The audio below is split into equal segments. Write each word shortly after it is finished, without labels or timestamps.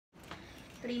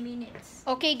3 minutes.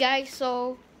 Okay guys,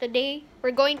 so today we're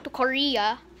going to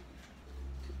Korea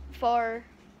for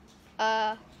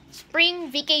a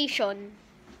spring vacation.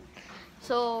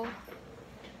 So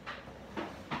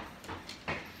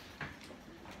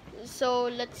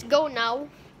let's go now.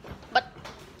 But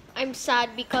I'm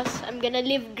sad because I'm gonna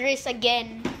leave Grace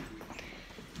again.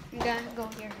 I'm gonna go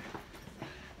here.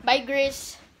 Bye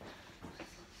Grace.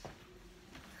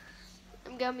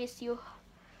 I'm gonna miss you.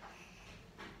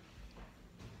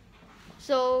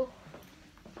 So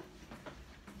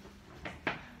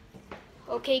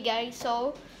okay guys,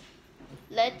 so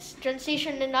let's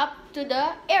transition it up to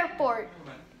the airport.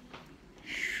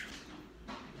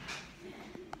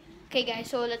 Okay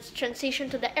guys, so let's transition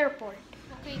to the airport.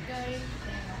 Okay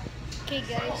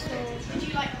guys,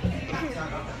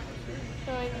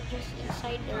 so I'm just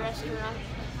inside the restaurant.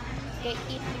 Gonna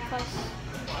eat because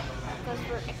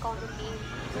we're economy.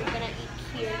 We're gonna eat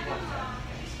here.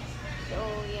 So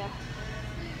yeah.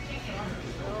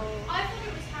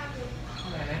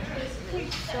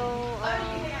 So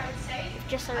we've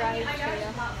just arrived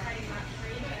here.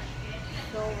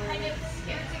 So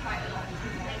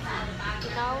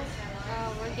now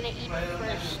we're gonna eat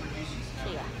first. So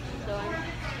yeah. So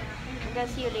I'm gonna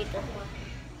see you later.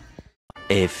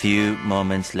 A few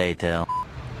moments later.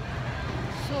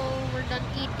 So we're done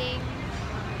eating.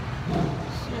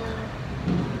 So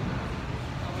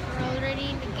we're already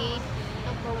in the gate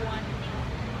number 1.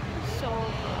 So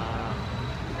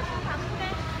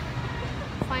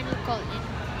final call in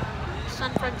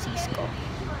San Francisco.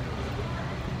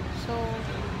 So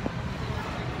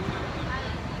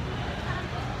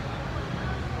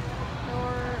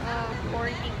or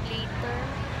boarding later.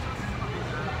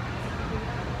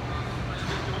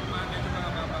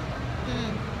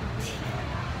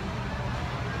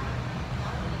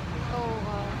 So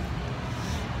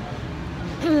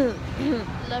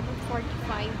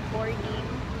 11:45 boarding.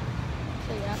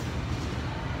 So yeah,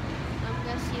 I'm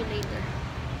gonna see you later.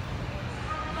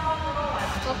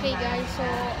 Okay guys, so I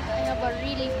have a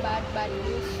really bad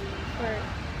news for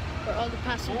all the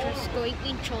passengers going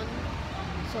Incheon.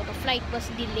 So the flight was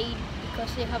delayed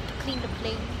because they have to clean the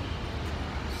plane.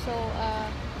 So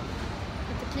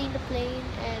have to clean the plane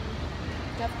and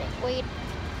you have to wait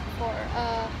for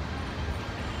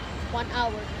 1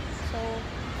 hour. So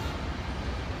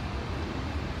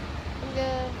I'm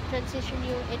gonna transition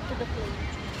you into the plane.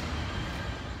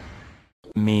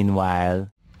 Meanwhile.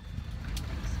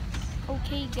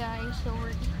 Okay guys, so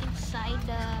we're inside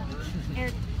the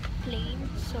airplane,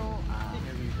 so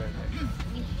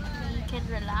we can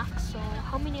relax. So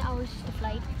how many hours is the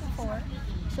flight? 4.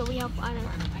 So we have a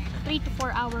 3 to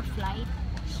 4 hour flight.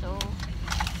 So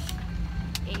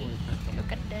hey,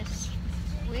 look at this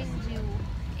wind view.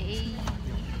 Hey.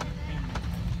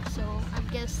 So I'm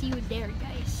gonna see you there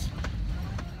guys.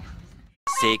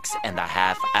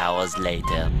 6.5 hours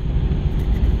later.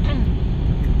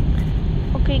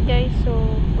 Okay guys,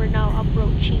 so we're now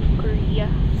approaching Korea.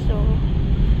 So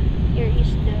here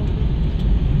is the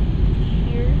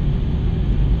here.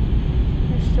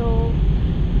 So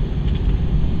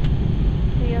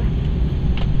yeah.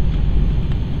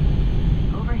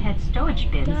 Overhead stowage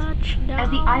bins, Touchdown, as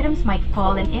the items might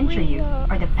fall and injure you,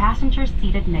 or the passengers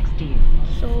seated next to you.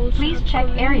 So Please check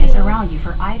areas around you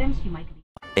for items you might leave.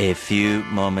 A few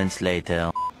moments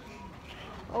later.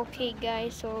 Okay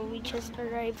guys, so we just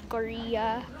arrived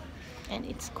Korea And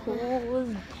it's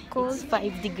cold. Cold. It's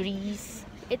 5 degrees.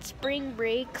 It's spring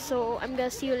break, so I'm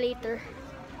gonna see you later.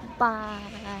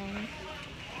 Bye.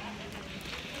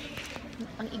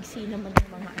 Ang iksi naman ng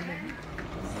mga ano.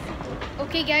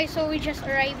 Okay guys, so we just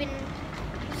arrived in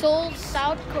Seoul,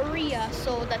 South Korea.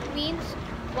 So that means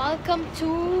welcome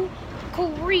to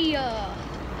Korea.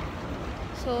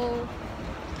 So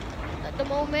at the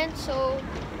moment, so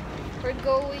we're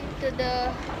going to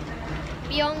the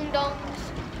Myeongdong's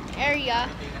area.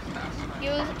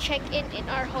 You'll check in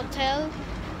our hotel.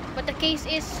 But the case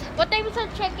is, what time is the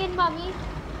check-in, mommy?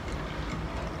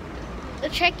 The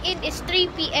check-in is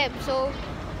 3 p.m. So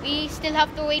we still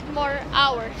have to wait more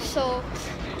hours. So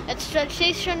let's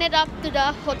transition it up to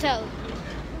the hotel.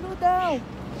 Ano daw?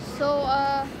 So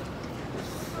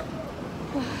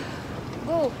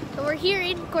go. So we're here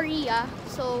in Korea.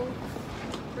 So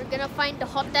we're gonna find the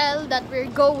hotel that we're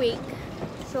going.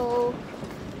 So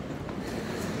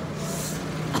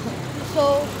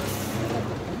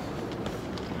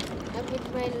I'm with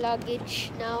my luggage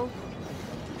now.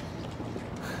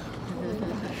 Oh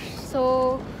my gosh.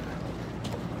 So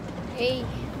hey,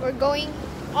 we're going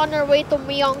on our way to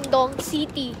Myeongdong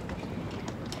City.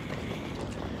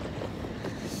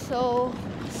 So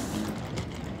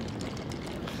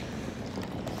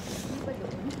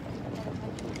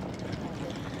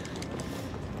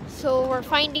So we're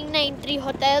finding 93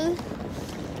 hotel.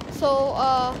 So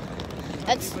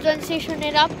let's transition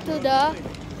it up to the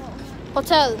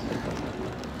hotel.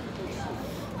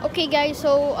 Okay guys,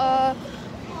 so I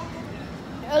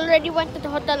already went to the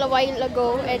hotel a while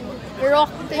ago and we're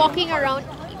walking around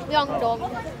Myeongdong.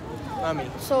 Mami,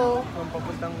 So kung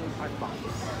papuntang Hardbox.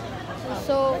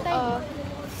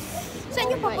 Saan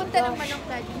yung Oh my papunta ng gosh. manok,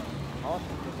 Daddy?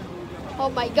 Oh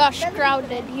my gosh,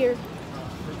 crowded here.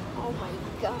 Oh my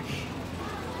gosh.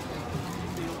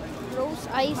 Rose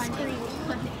ice cream.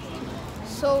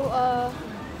 So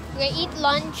we eat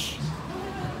lunch.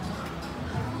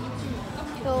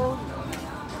 So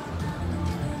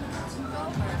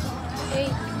hey.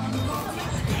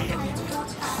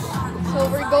 So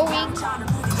we're going.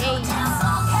 Hey.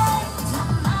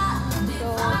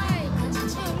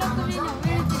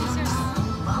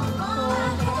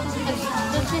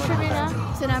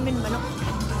 Gusto namin manok.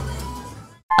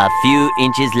 A few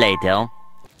inches later.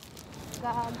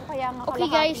 Gago, kaya nga Okay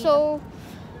guys, so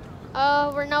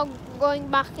we're now going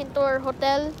back into our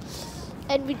hotel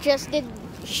and we just did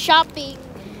shopping.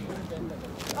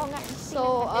 Oo nga.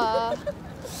 So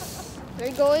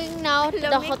we're going now to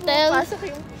the hotel. Pasok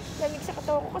yung lamig sa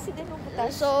katawan ko kasi din yung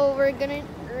butas. So we're gonna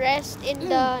rest in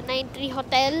the 93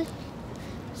 hotel.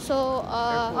 So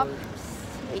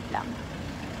Wait lang.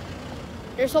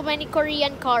 there's so many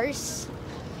Korean cars.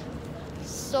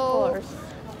 So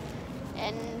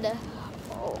and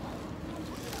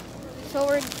so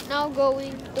we're now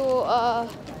going to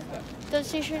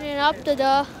transition it up to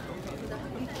the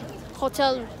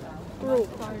hotel room.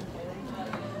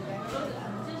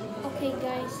 Okay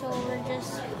guys, so we're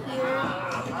just here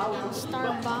at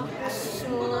Starbucks.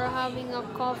 So we're having a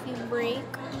coffee break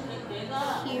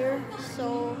here.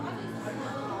 So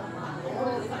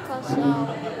because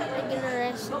we're gonna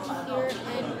rest here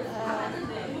and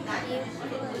eat.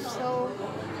 So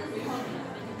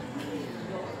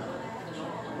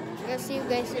I'll see you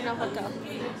guys in the hotel.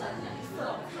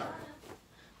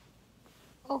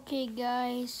 Okay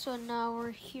guys, so now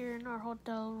we're here in our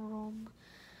hotel room.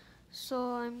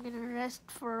 So I'm gonna rest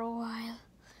for a while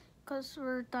because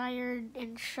we're tired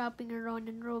and shopping around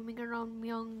and roaming around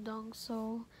Myeongdong.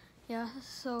 So yeah,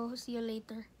 so see you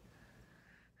later.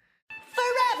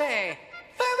 Forever!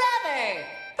 Forever!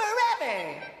 Forever!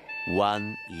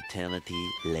 One eternity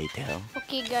later.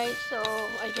 Okay guys, so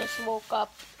I just woke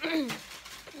up.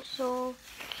 So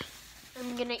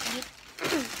I'm gonna eat.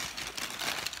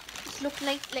 It look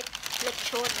like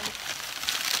lechon.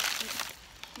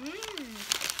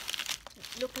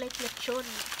 Look like lechon.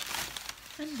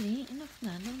 Hindi, enough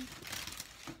na.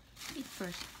 Eat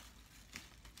first.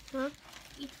 Huh?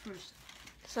 Eat first.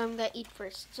 So I'm gonna eat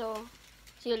first. So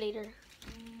see you later.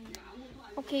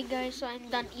 Okay guys, so I'm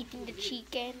done eating the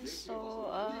chicken.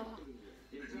 So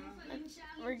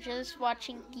we're just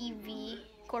watching TV,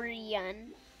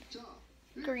 Korean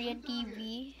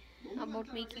TV about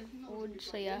making food.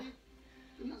 So yeah,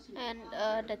 and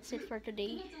that's it for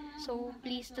today. So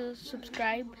please do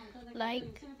subscribe,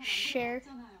 like, share,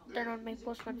 turn on my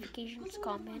post notifications,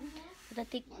 comment, with a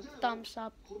thick thumbs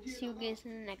up. See you guys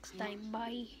in the next time.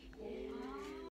 Bye.